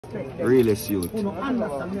Realest youth.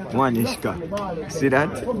 Masicka. See that?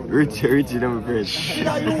 Richie, them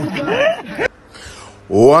friends.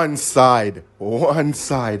 One side.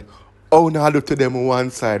 Oh, now look to them one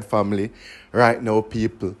side, family. Right now,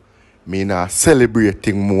 people, me not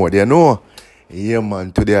celebrating more, you know? Yeah,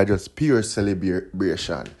 man, today are just pure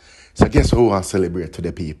celebration. So guess who want to celebrate to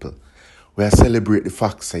the people? We are celebrate the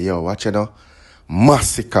fact, say, yo, watch you know?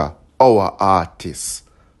 Masicka, our artist,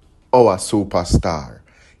 our superstar.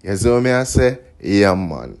 You see what I say? Yeah,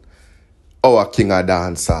 man. Our king of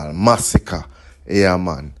dancehall, Masicka. Yeah,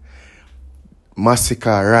 man.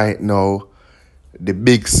 Masicka right now, the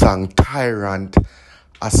big song Tyrant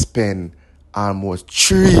has spent almost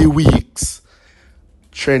 3 weeks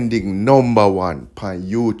trending #1 on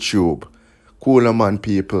YouTube. Cooler man,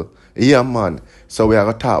 people. Yeah, man. So we are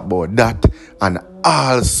going to talk about that. And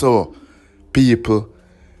also, people,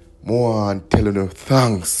 more want telling you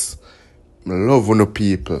thanks. I love you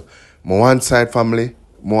people. My one side family,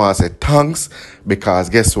 more want say thanks because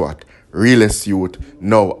guess what? Realest youth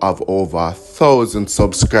now have over 1,000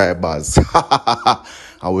 subscribers.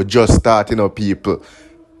 And we're just starting up, people.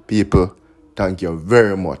 People, thank you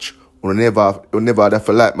very much. You never have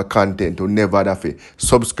to like my content. You never have to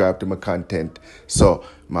subscribe to my content. So,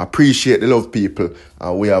 I appreciate the love, people.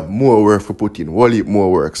 And we have more work to put in. We'll heap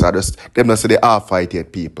more work. So, them not say they are fight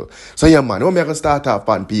yet, people. So, yeah, man. When I going to start off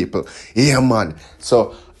on people? Yeah, man.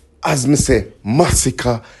 So, as me say,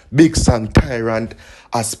 Masicka, big song Tyrant,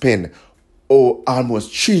 has spent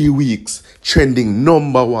almost 3 weeks trending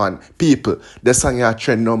 #1. People, the song here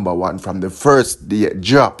trend #1 from the first day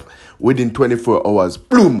drop. Within 24 hours,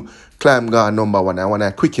 boom, climb gone #1. And when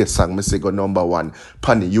I quickest song, I say go #1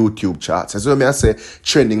 on the YouTube charts. So I say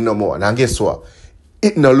trending #1. And guess what?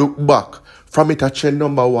 It no look back. From it a trend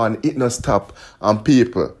 #1, it no stop. And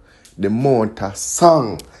people, the amount of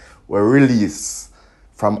song were released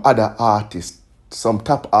from other artists, some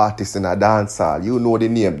top artists in a dancehall. You know the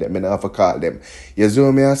name them, I don't have to call them. You see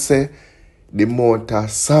what I say? The amount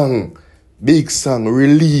of song, big song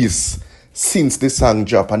release since the song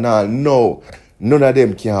drop and all, no, none of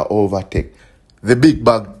them can overtake the big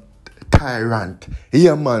bag Tyrant.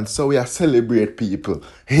 Yeah, man, so we are celebrate people.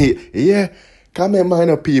 Hey, yeah, come here,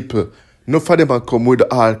 man, people. No for them come with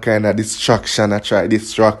all kind of distraction. I try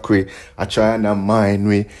distract we. I try undermine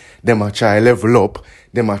we. Them I try level up.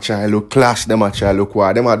 Them I try look clash. Them I try look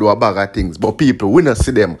what. Them I do a bag of things. But people, we not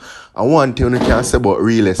see them. And one thing you can say about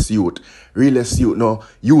realest youth. Realest youth no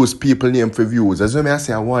use people name for views. As when I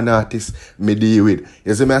say one artist me deal with.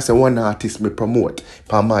 As when I say one artist me promote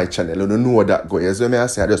on my channel. You don't know that go. As when I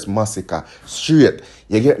say I just Masicka straight.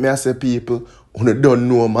 You get me? I say people, you don't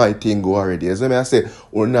know my thing go already. As when I say,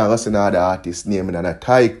 you not going to see another artist name and a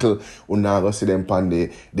title. You not going to see them on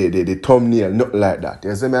the thumbnail. Not like that.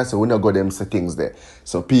 As when I say, you not go them settings there.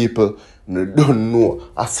 So people, you don't know.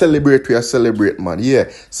 I celebrate, man. Yeah.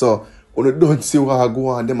 So, you don't see what I go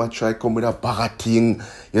on. Them I try come with a bag of thing.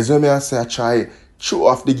 As when I say, I try show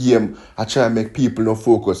off the game. I try make people not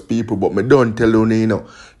focus people. But me don't tell you, know,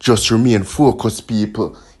 just remain focused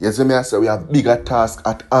people. As when I say, we have bigger tasks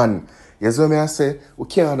at hand. You see what I say? We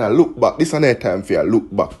can't look back. This is another time for you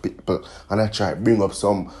look back, people. And I try to bring up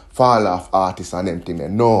some fall-off artists and them things.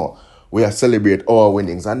 No, we are celebrate our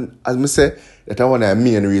winnings. And as I say, that's one of the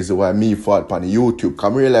main reasons why me fall on YouTube.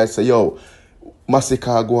 Come realize, say, yo,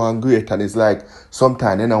 Masicka go on great. And it's like,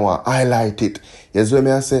 sometimes they don't want to highlight it. You see what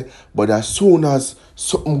I say? But as soon as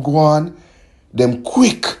something go on, them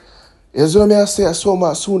quick. You see what I say? As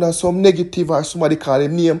soon as some negative or somebody call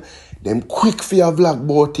them name, them quick for your vlog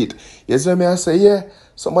about it. You see what I say? Yeah,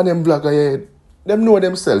 some of them vlogger, yeah, them know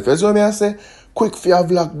themselves. You see what I say? Quick for your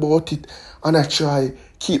vlog about it. And I try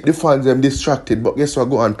keep the fans them distracted. But guess what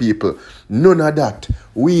go on, people? None of that.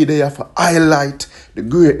 We there for highlight the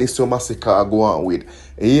greatness of Masicka go on with.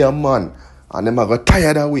 Yeah, man. And them are go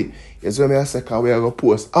tired of we. You see what I say? Because we are going to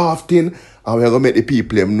post often. And we are going to make the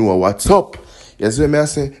people them know what's up. You see what I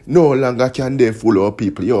say? No longer can they follow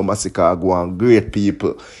people. Yo, Masicka go on great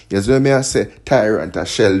people. You see what I say? Tyrant a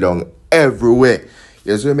shell down everywhere.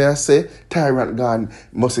 You see what I say? Tyrant gone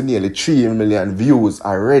must nearly 3 million views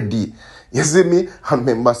already. You see me? And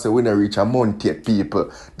remember say we don't reach a month yet,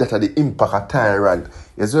 people. That are the impact of Tyrant.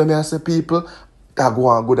 You see what I say, people? That go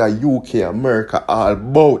on go to UK, America, all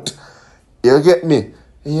about. You get me?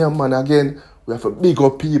 Yeah, man, again, we have to big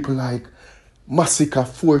up people like Masicka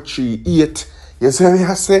 438. You see what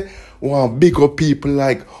I say? We want big up people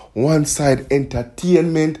like One Side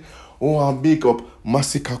Entertainment. We want big up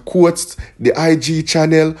Masicka Quotes, the IG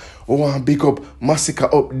channel. We want big up Masicka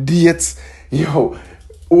Updates. Yo,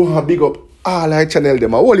 we want big up all our channel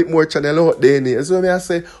them, a whole heap more channel out there. You see what I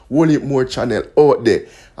say? Whole heap more channel out there.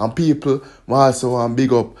 And people also want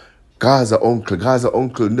big up Gaza Uncle. Gaza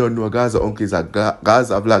Uncle, no, Gaza Uncle is a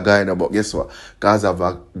Gaza vlog guy, but guess what?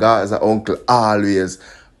 Gaza Uncle always,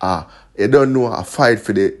 you don't know, I fight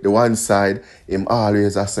for the one side. Him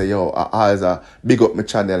always, I say, yo, I always big up my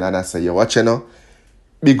channel and I say, yo, watch you know?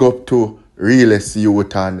 Big up to realest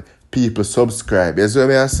youth and people subscribe. You see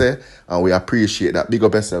what I say? And we appreciate that. Big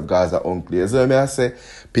up yourself, Gaza Uncle. You see what I say?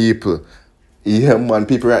 People. Yeah, man,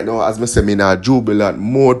 people right now, as I say, me now jubilant,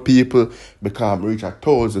 more people become reach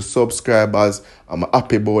 1,000 subscribers. I'm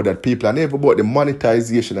happy about that. People are never about the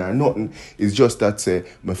monetization or nothing. It's just that, say,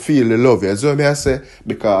 I feel the love. You see what I say?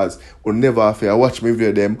 Because you never have to watch me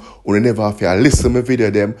video them, you never have to listen to me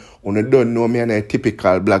video them, you don't know me and a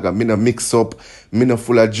typical blogger. Me no mix up, me no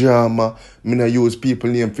full of drama, me no use people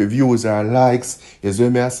name for views or likes. You see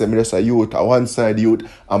what I say? Me just a youth, a one side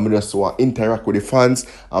youth, and me just want to interact with the fans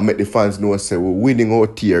and make the fans know, say, we're winning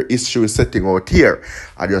out here, issue is setting out here.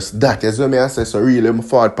 And just that. You see what I say? So really, I'm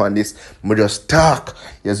forward upon this, me just talk.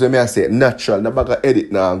 You see what I say? Natural, no bag of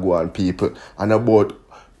edit now and go on people. And about,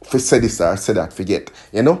 if say this or say that, forget.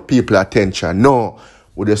 You know, people attention. No,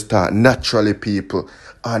 we just start naturally, people.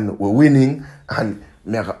 And we're winning, and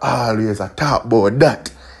me always talk about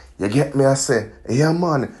that. You get me? I say, yeah,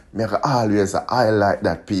 man, me always highlight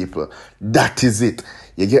that, people. That is it.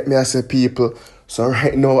 You get me? I say, people. So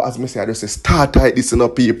right now, as I say, I just say, start like this, you know,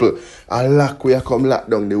 people. And lock, we are come lock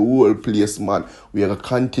down the whole place, man. We are going to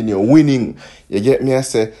continue winning. You get me? I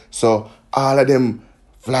say, so all of them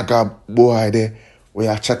vlogger boy there, we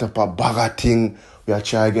are chat up a bag of thing. We are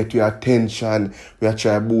trying to get your attention. We are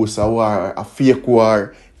trying to boost a war, a fake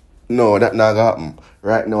war. No, that not gonna happen.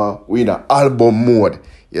 Right now, we in an album mode.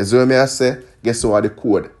 You see what I say? Guess what the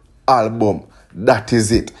code? Album. That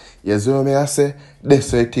is it. You see what I say?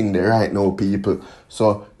 That's the thing there right now, people.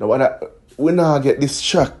 So, now we now get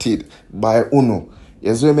distracted by Uno.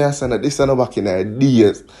 You see what I say? This is not back in the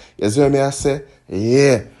days. You see what I say?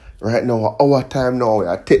 Yeah. Right now, our time now, we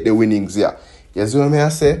are take the winnings here. You see what I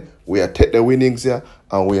say? We are take the winnings here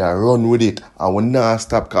and we are run with it. And we not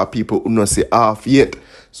stop because people who not say half yet.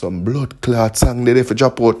 Some blood clot song they for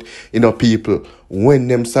drop out, you know, people. When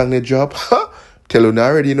them song they drop, tell you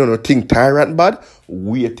already, you know, no think tyrant bad.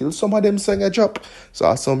 Wait till some of them song a drop.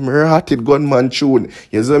 So some rotted gunman tune.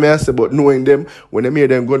 You see what I say? But knowing them, when they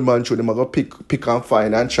made them gunman tune, they might go pick and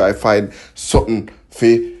find and try find something for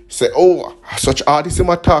say, oh, such artist in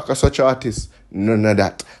my talk or such artist. None of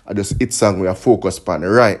that. I just hit song we are focused on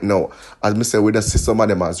right now. As I say, we just see some of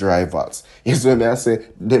them as rivals. You see what I say?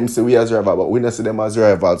 Them say we as rivals, but we don't see them as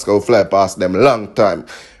rivals because we fly past them long time.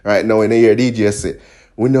 Right now, when you hear DJ say,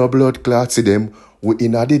 we no blood clot see them. We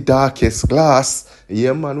in the darkest glass.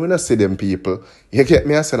 Yeah, man, we don't see them people. You get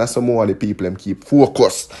me? I say that's some more of the people them keep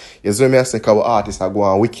focused. You see what I say? Because our artists are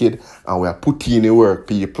going wicked and we are putting in the work,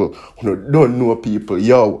 people. We don't know people.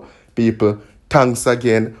 Yo, people, thanks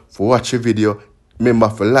again for watching the video.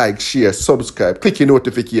 Remember to like, share, subscribe, click the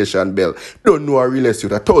notification bell. Don't know a realest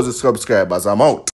youth, 1,000 subscribers, I'm out.